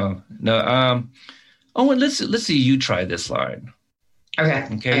right. No. Owen, let's see you try this line. Okay.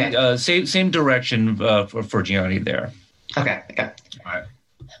 Okay. Same direction for Gianni there. Okay. All right.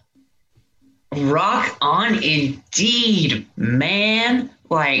 Rock on indeed, man.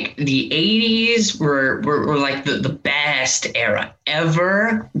 Like the 80s were like the best era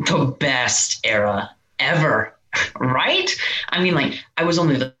ever. The best era ever. Right? I mean, like, I was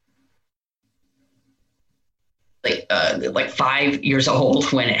only like 5 years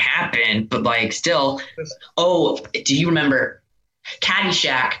old when it happened, but like still. Oh, do you remember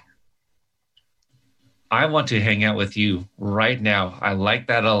Caddyshack? I want to hang out with you right now. I like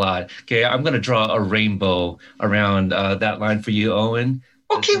that a lot. Okay, I'm going to draw a rainbow around that line for you, Owen.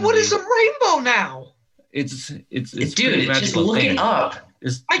 Okay, what is a rainbow now? It's Dude, pretty just magical look thing. it up.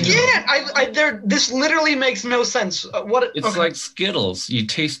 I can't. This literally makes no sense. What? It's like Skittles. You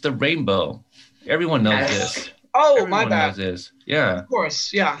taste the rainbow. Everyone knows this. Oh, Everyone my bad. knows this. Yeah. Of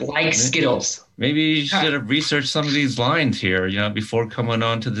course, yeah. Like Skittles. Maybe you should have researched some of these lines here, before coming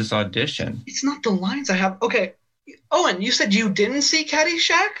on to this audition. It's not the lines I have. Okay, Owen, you said you didn't see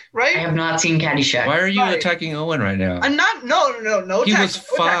Caddyshack, right? I have not seen Caddyshack. Why are you Right. attacking Owen right now? I'm not. No. He attack, was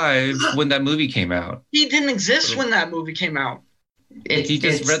no attack. 5 when that movie came out. He didn't exist when that movie came out. He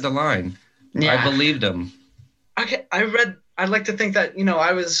just read the line. Yeah. I believed him. Okay, I'd like to think that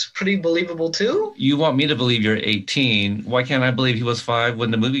I was pretty believable too. You want me to believe you're 18. Why can't I believe he was 5 when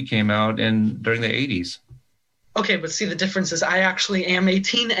the movie came out and during the 80s? Okay, but see, the difference is I actually am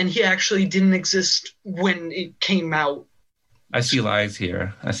 18 and he actually didn't exist when it came out. I see lies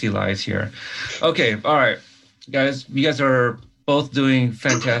here. Okay, all right. Guys, you guys are both doing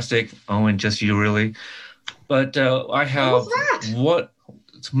fantastic. Owen, just you really. But I have What was that? what?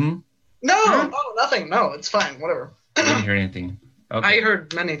 No, nothing. No, it's fine. Whatever. I didn't hear anything. Okay. I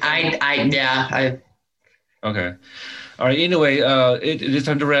heard many things. Okay. All right. Anyway, it is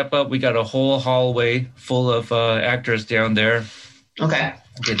time to wrap up. We got a whole hallway full of actors down there. Okay.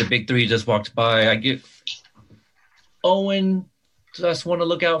 Okay, the big 3 just walked by. I get Owen. Just one to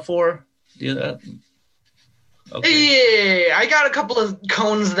look out for. Do that. Okay. Yeah, I got a couple of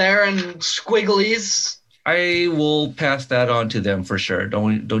cones there and squigglies. I will pass that on to them for sure.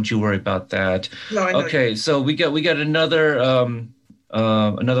 Don't you worry about that. No, I know. Okay, so we got another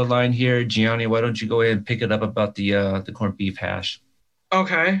line here. Gianni, why don't you go ahead and pick it up about the corned beef hash?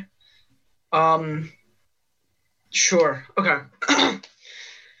 Okay. Sure. Okay.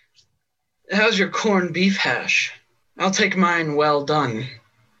 How's your corned beef hash? I'll take mine well done.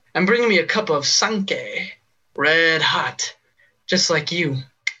 And bring me a cup of sanke, red hot, just like you,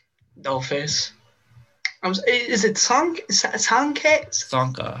 dollface. Is it sanke?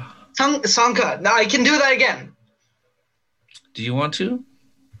 Sanka. Sanka. No, I can do that again. Do you want to?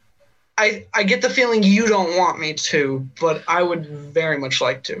 I get the feeling you don't want me to, but I would very much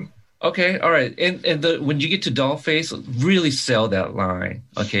like to. Okay, all right. And when you get to Dollface, really sell that line.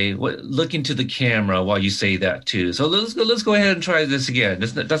 Okay, look into the camera while you say that too. So let's go ahead and try this again.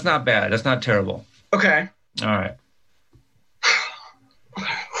 That's not bad. That's not terrible. Okay. All right.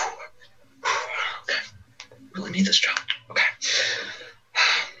 Okay. Really need this job. Okay.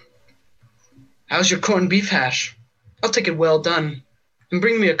 How's your corned beef hash? I'll take it well done. And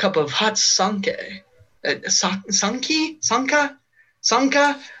bring me a cup of hot sanke. Sanka?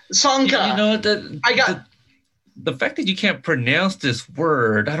 You know the fact that you can't pronounce this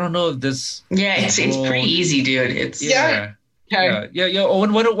word. I don't know if this. Yeah, it's pretty easy, dude. It's yeah. Okay. Yeah.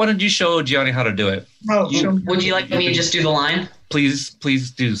 Owen, why don't you show Gianni how to do it? Would you like me to just do the line? Please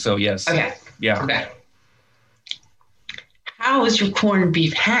do so. Yes. Okay. Yeah. Okay. How is your corned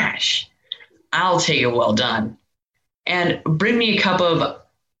beef hash? I'll take it well done. And bring me a cup of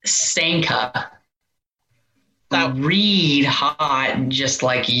Sanka. Read hot just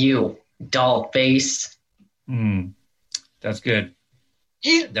like you, doll face. That's good.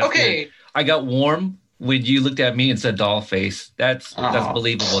 That's okay. Good. I got warm when you looked at me and said doll face. That's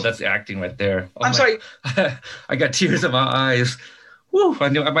believable. That's acting right there. I'm sorry. I got tears in my eyes. Woo, I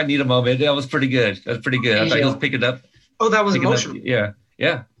knew I might need a moment. That was pretty good. I thought you was picking up. Oh, that was emotional. Yeah.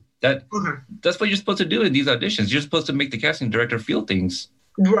 That's what you're supposed to do in these auditions. You're supposed to make the casting director feel things.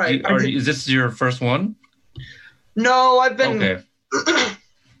 Right. Is this your first one? No, I've been. Okay.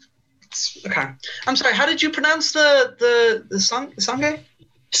 Okay. I'm sorry. How did you pronounce the sange?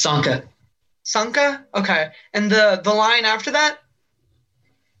 Sanka. Sanka. Okay. And the line after that?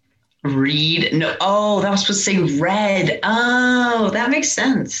 Read. No. Oh, that was supposed to say red. Oh, that makes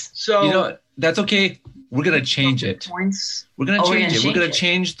sense. So that's okay. we're gonna change it. Points. We're gonna change it. We're gonna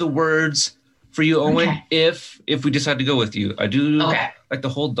change the words for you, Owen. If we decide to go with you, I do like the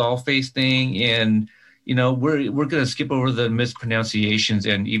whole doll face thing, and we're gonna skip over the mispronunciations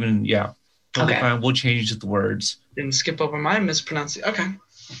and even totally fine. We'll change the words. Didn't skip over my mispronunciation. Okay.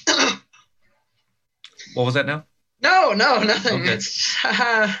 What was that now? No, nothing. Okay.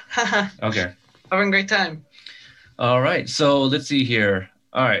 Okay. Having a great time. All right. So let's see here.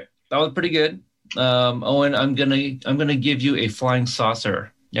 All right, that was pretty good. Owen, I'm gonna give you a flying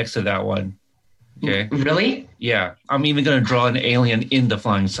saucer next to that one. Okay. Really? Yeah. I'm even gonna draw an alien in the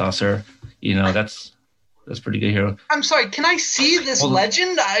flying saucer. That's pretty good here. I'm sorry. Can I see this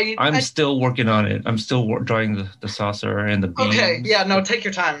legend? I'm still working on it. I'm still drawing the saucer and the beams. Okay. Yeah. No. Take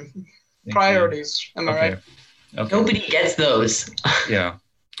your time. Priorities. Am I right? Okay. Nobody gets those. Yeah.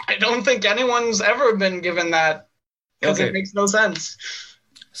 I don't think anyone's ever been given that because it makes no sense.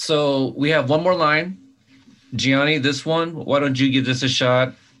 So we have one more line. Gianni, this one, why don't you give this a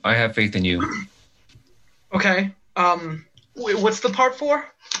shot? I have faith in you. Okay. What's the part for?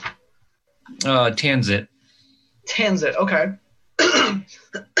 Tanzit. Tanzit. Okay.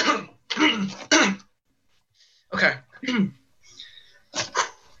 Okay.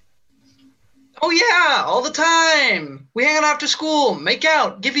 Oh yeah, all the time. We hang out after school, make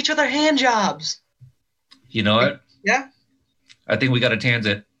out, give each other hand jobs. You know what? Yeah. I think we got a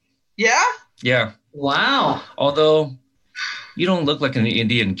Tanzit. Yeah? Yeah. Wow. Although you don't look like an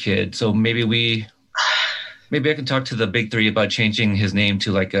Indian kid, so maybe I can talk to the big three about changing his name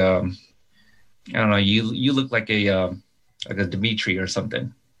to like I don't know. You look like a Dimitri or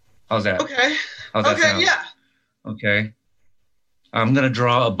something. How's that? Okay. How's that sound? Yeah. Okay. I'm gonna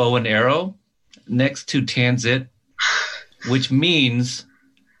draw a bow and arrow next to Tanzit, which means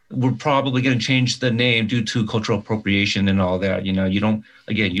we're probably going to change the name due to cultural appropriation and all that. You don't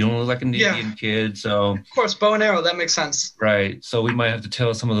look like an Indian kid. So of course, bow and arrow, that makes sense. Right. So we might have to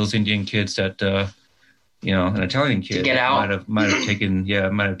tell some of those Indian kids that, an Italian kid get out. might have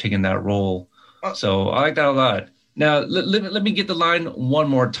taken that role. So I like that a lot. Now, let me get the line one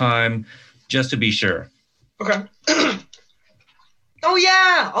more time just to be sure. Okay. Oh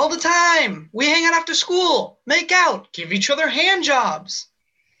yeah, all the time. We hang out after school, make out, give each other hand jobs.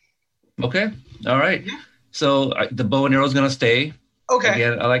 Okay. All right. So the bow and arrow is going to stay. Okay.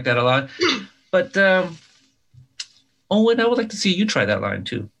 Again, I like that a lot. But Owen, I would like to see you try that line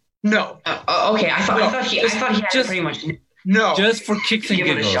too. No. Okay. I thought he had just, pretty much. No. Just for kicks and give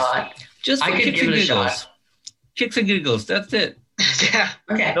giggles. It a shot. Just for kicks and giggles. Kicks and giggles. That's it. Yeah.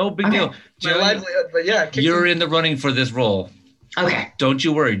 Okay. No big deal. My livelihood, but yeah. You're in the running for this role. Okay. Don't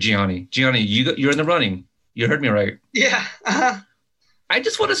you worry, Gianni. Gianni, you're in the running. You heard me right. Yeah. I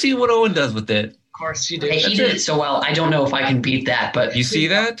just want to see what Owen does with it. Of course you do. Okay, he did it so well. I don't know if I can beat that, but you see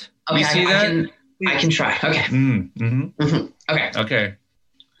that? Okay, you see that? I can try. Okay. Okay. Okay.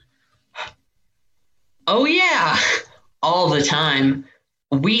 Oh yeah, all the time.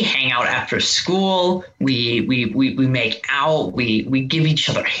 We hang out after school. We make out. We give each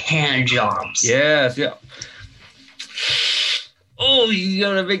other hand jobs. Yes. Yeah. Oh, you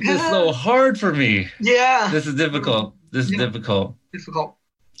gotta make this so hard for me. Yeah. This is difficult. Difficult.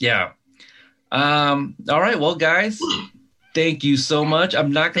 Yeah. All right. Well, guys, thank you so much.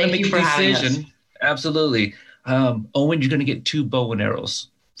 I'm not going to make a decision. Absolutely. Owen, you're going to get 2 bow and arrows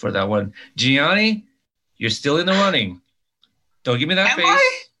for that one. Gianni, you're still in the running. Don't give me that face.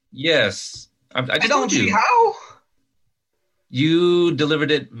 I? Yes. I don't told you. See how. You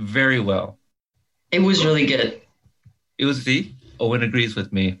delivered it very well. It was really good. It was the Owen agrees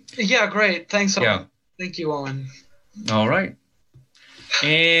with me. Yeah, great. Thanks, Owen. Yeah. Thank you, Owen. All right.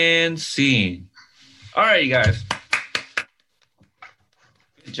 And scene. All right, you guys.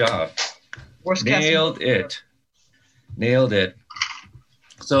 Good job. Nailed it.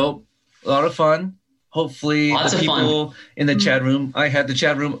 So, a lot of fun. Hopefully, Lots the people in the chat room, I had the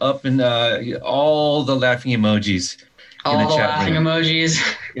chat room up and all the laughing emojis. All the laughing emojis.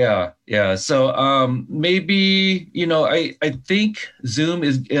 Yeah. So maybe, I think Zoom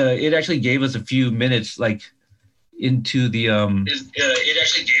is, it actually gave us a few minutes, like, into the it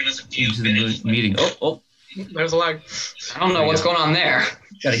actually gave us a few minutes meeting. Oh, there's a lag. I don't know what's going on there.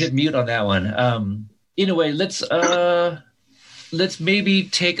 Gotta hit mute on that one. Anyway, let's maybe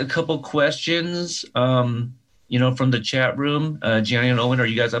take a couple questions from the chat room. Gianni and Owen, are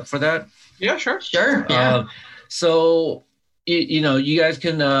you guys up for that? Yeah, sure. Yeah. So you guys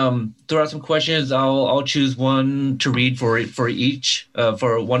can throw out some questions. I'll choose one to read for each.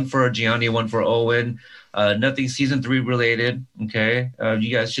 For one for Gianni, one for Owen. Nothing season 3 related. Okay,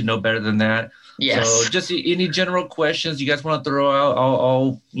 you guys should know better than that. Yes. So just any general questions you guys want to throw out,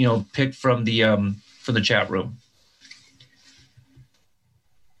 I'll pick from the from the chat room.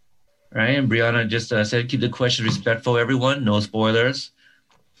 All right, and Brianna just said, keep the questions respectful, everyone. No spoilers.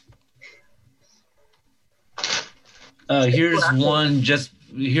 Here's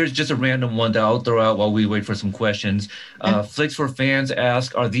just a random one that I'll throw out while we wait for some questions. Flicks for Fans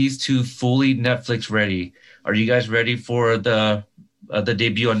ask, are these two fully Netflix ready? Are you guys ready for the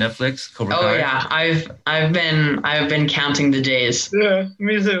debut on Netflix, Cobra Kai? Oh yeah, I've been counting the days. Yeah,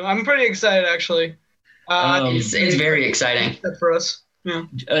 me too. I'm pretty excited actually. It's very exciting for us. Yeah.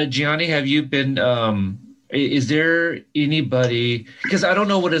 Gianni, have you been? Is there anybody? Because I don't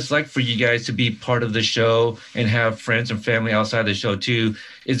know what it's like for you guys to be part of the show and have friends and family outside the show too.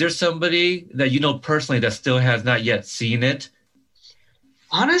 Is there somebody that you know personally that still has not yet seen it?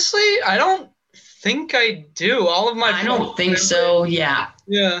 Honestly, I don't think I do. I don't think so. Yeah.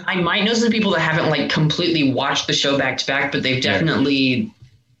 Yeah. I might know some people that haven't like completely watched the show back to back, but they've definitely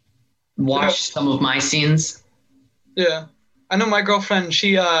watched some of my scenes. Yeah. I know my girlfriend,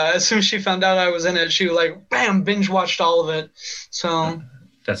 she as soon as she found out I was in it, she like bam, binge watched all of it. So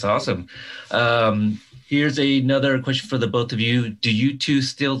that's awesome. Here's another question for the both of you. Do you two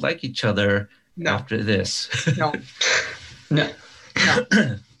still like each other after this? No. No.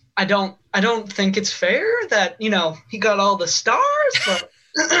 I don't think it's fair that, he got all the stars, but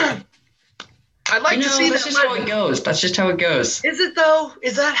I'd like to see that's just how it goes. That's just how it goes. Is it though?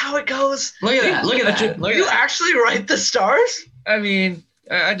 Is that how it goes? Look at that. Look at that. You actually write the stars? I mean,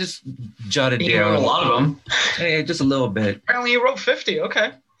 I just jotted down. You wrote a lot of them. Hey, just a little bit. Apparently you wrote 50.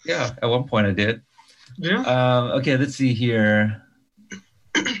 Okay. Yeah, at one point I did. Yeah. Okay, let's see here.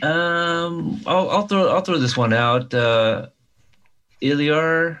 I'll throw this one out.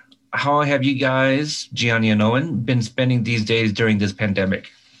 Iliar, how have you guys, Gianni and Owen, been spending these days during this pandemic?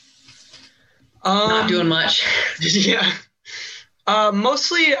 Not doing much. Yeah.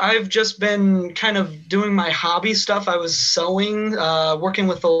 Mostly I've just been kind of doing my hobby stuff. I was sewing, working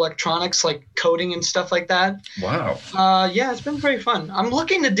with electronics, like coding and stuff like that. Wow. Yeah, it's been pretty fun. I'm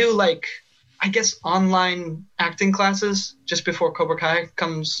looking to do online acting classes just before Cobra Kai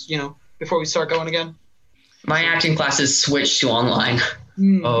comes, before we start going again. My acting classes switched to online.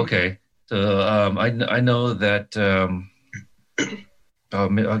 Oh, okay. So I know that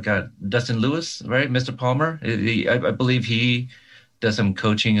oh God, Dustin Lewis, right? Mr. Palmer. I believe he does some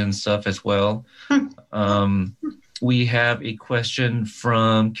coaching and stuff as well. We have a question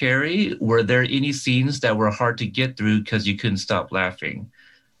from Carrie. Were there any scenes that were hard to get through because you couldn't stop laughing?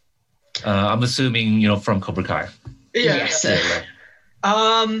 I'm assuming, from Cobra Kai. Yeah. Yes.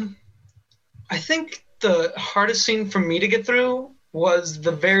 I think the hardest scene for me to get through was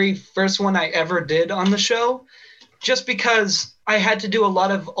the very first one I ever did on the show, just because I had to do a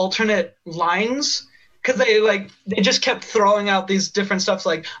lot of alternate lines because they just kept throwing out these different stuffs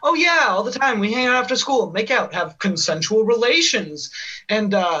like, oh yeah, all the time we hang out after school, make out, have consensual relations,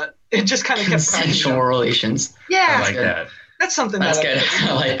 and it just kind of kept consensual relations. Yeah, I like that. That's something that's good.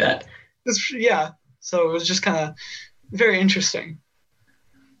 I like that. Yeah, so it was just kind of very interesting.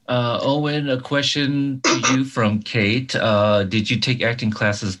 Owen, a question to you from Kate. Did you take acting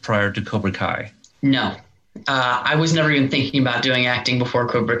classes prior to Cobra Kai? No. I was never even thinking about doing acting before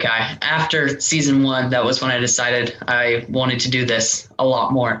Cobra Kai. After season 1, that was when I decided I wanted to do this a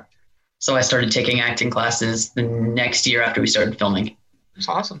lot more. So I started taking acting classes the next year after we started filming. It's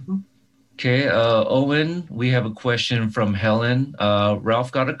awesome. Okay, Owen, we have a question from Helen.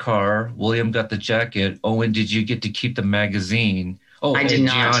 Ralph got a car. William got the jacket. Owen, did you get to keep the magazine? Oh, I did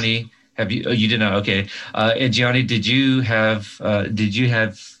not. Gianni, have you? Oh, you did not. Okay. And Gianni, did you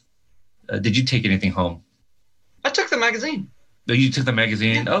take anything home? I took the magazine. Oh, you took the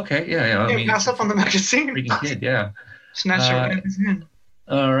magazine? Yeah. Okay, yeah. I mean, pass up on the magazine. Freaking kid, yeah. Snatch your magazine.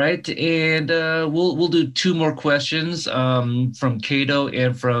 All right, and we'll do 2 more questions from Kato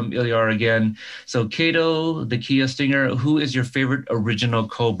and from Iliar again. So Kato, the Kia Stinger, who is your favorite original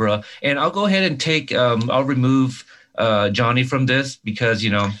Cobra? And I'll go ahead and I'll remove Johnny from this because,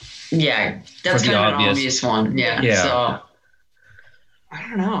 Yeah, that's kind of an obvious one. Yeah. So I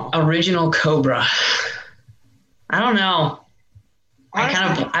don't know. Original Cobra. I don't know.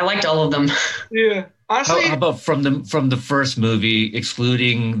 I liked all of them. Yeah. Honestly, how about from the first movie,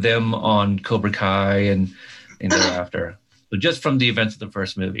 excluding them on Cobra Kai and thereafter? So just from the events of the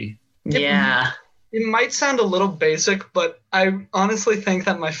first movie. Yeah. It might sound a little basic, but I honestly think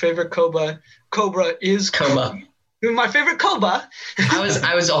that my favorite Cobra is Koba. My favorite Koba.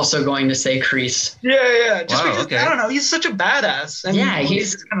 I was also going to say Kreese. Yeah. Just wow, because okay. I don't know, he's such a badass. And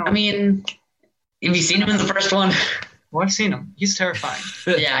he's kind of, I mean, have you seen him in the first one? Well, I've seen him. He's terrifying.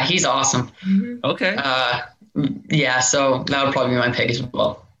 Yeah, he's awesome. Okay. Yeah, so that would probably be my pick as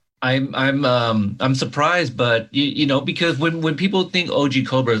well. I'm surprised, but you know, because when people think OG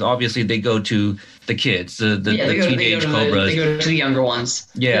Cobras, obviously they go to the kids, the teenage Cobras. They go to the younger ones.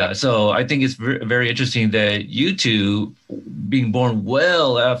 Yeah, so I think it's very interesting that you two, being born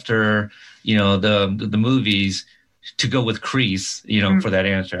well after, you know, the movies, to go with Kreese, you know, for that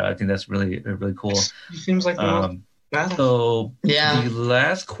answer. I think that's really cool. He seems like the most badass. So the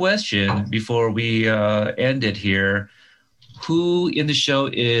last question before we end it here: who in the show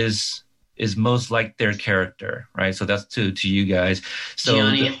is most like their character, right? So that's to you guys.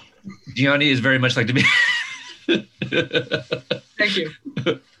 So Gianni is very much like to be. Thank you.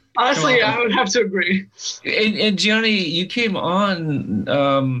 Honestly, I would have to agree. And Gianni, you came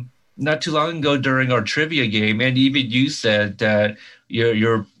on not too long ago during our trivia game, and even you said that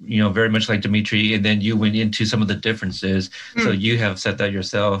you're you know, very much like Dimitri, and then you went into some of the differences. So you have said that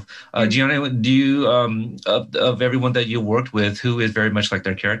yourself. Gianni, do you of everyone that you worked with, who is very much like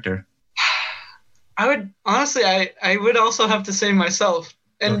their character? I would honestly, I would also have to say myself,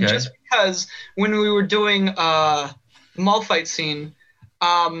 and just because when we were doing mall fight scene,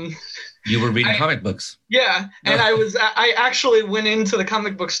 you were reading comic books. Yeah, and I actually went into the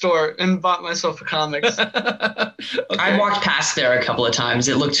comic book store and bought myself a comics. I walked past there a couple of times.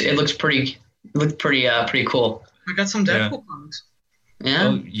 It looked pretty cool. I got some Deadpool comics. Yeah.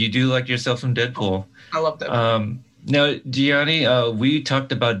 Oh, you do like yourself some Deadpool. I love Deadpool. Now, Gianni, we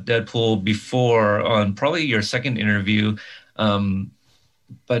talked about Deadpool before on probably your second interview,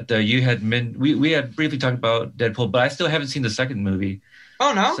 but you had we had briefly talked about Deadpool, but I still haven't seen the second movie.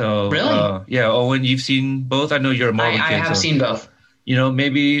 Oh no! So really? Yeah. Owen, you've seen both. I know you're a Marvel kid. I have seen both. You know,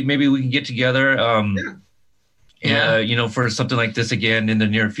 maybe we can get together. You know, for something like this again in the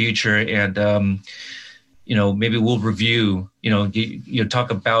near future, and you know, maybe we'll review. You know,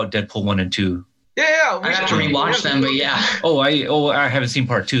 talk about Deadpool 1 and 2. Yeah. I have to rewatch them, but yeah. I haven't seen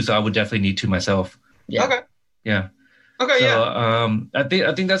part 2, so I would definitely need to myself. Yeah. Okay. Yeah. Okay. So, I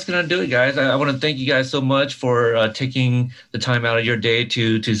think that's gonna do it, guys. I want to thank you guys so much for taking the time out of your day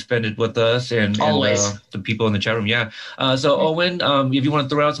to spend it with us and the people in the chat room. Yeah. So Owen, if you want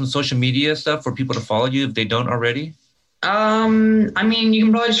to throw out some social media stuff for people to follow you if they don't already. I mean, you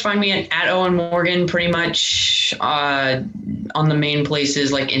can probably just find me at Owen Morgan, pretty much on the main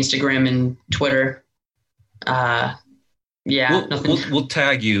places like Instagram and Twitter. Yeah, we'll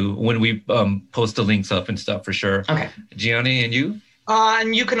tag you when we post the links up and stuff for sure. Okay. Gianni, and you?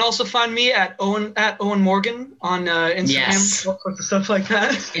 And you can also find me at Owen Morgan on Instagram. Yes. All sorts of stuff like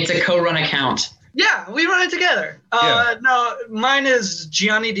that. It's a co-run account. Yeah, we run it together. No, mine is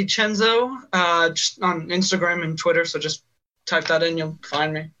Gianni DiCenzo, just on Instagram and Twitter. So just type that in, you'll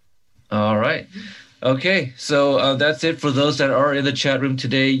find me. All right. Okay, so that's it for those that are in the chat room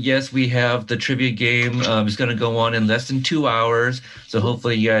today. Yes, we have the trivia game. It's going to go on in less than 2 hours. So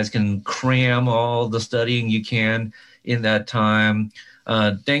hopefully you guys can cram all the studying you can in that time.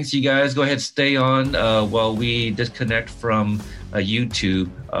 Thanks, you guys. Go ahead, stay on while we disconnect from YouTube.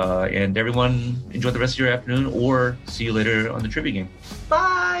 And everyone, enjoy the rest of your afternoon, or see you later on the trivia game.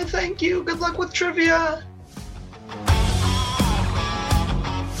 Bye. Thank you. Good luck with trivia.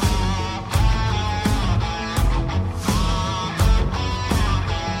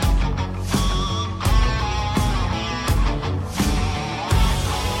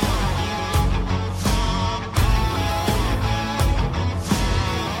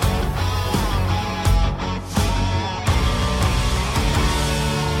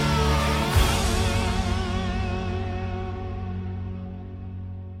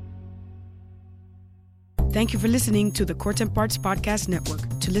 Thank you for listening to the Court Arts Podcast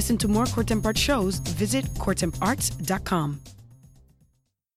Network. To listen to more Court Arts shows, visit courtemparts.com.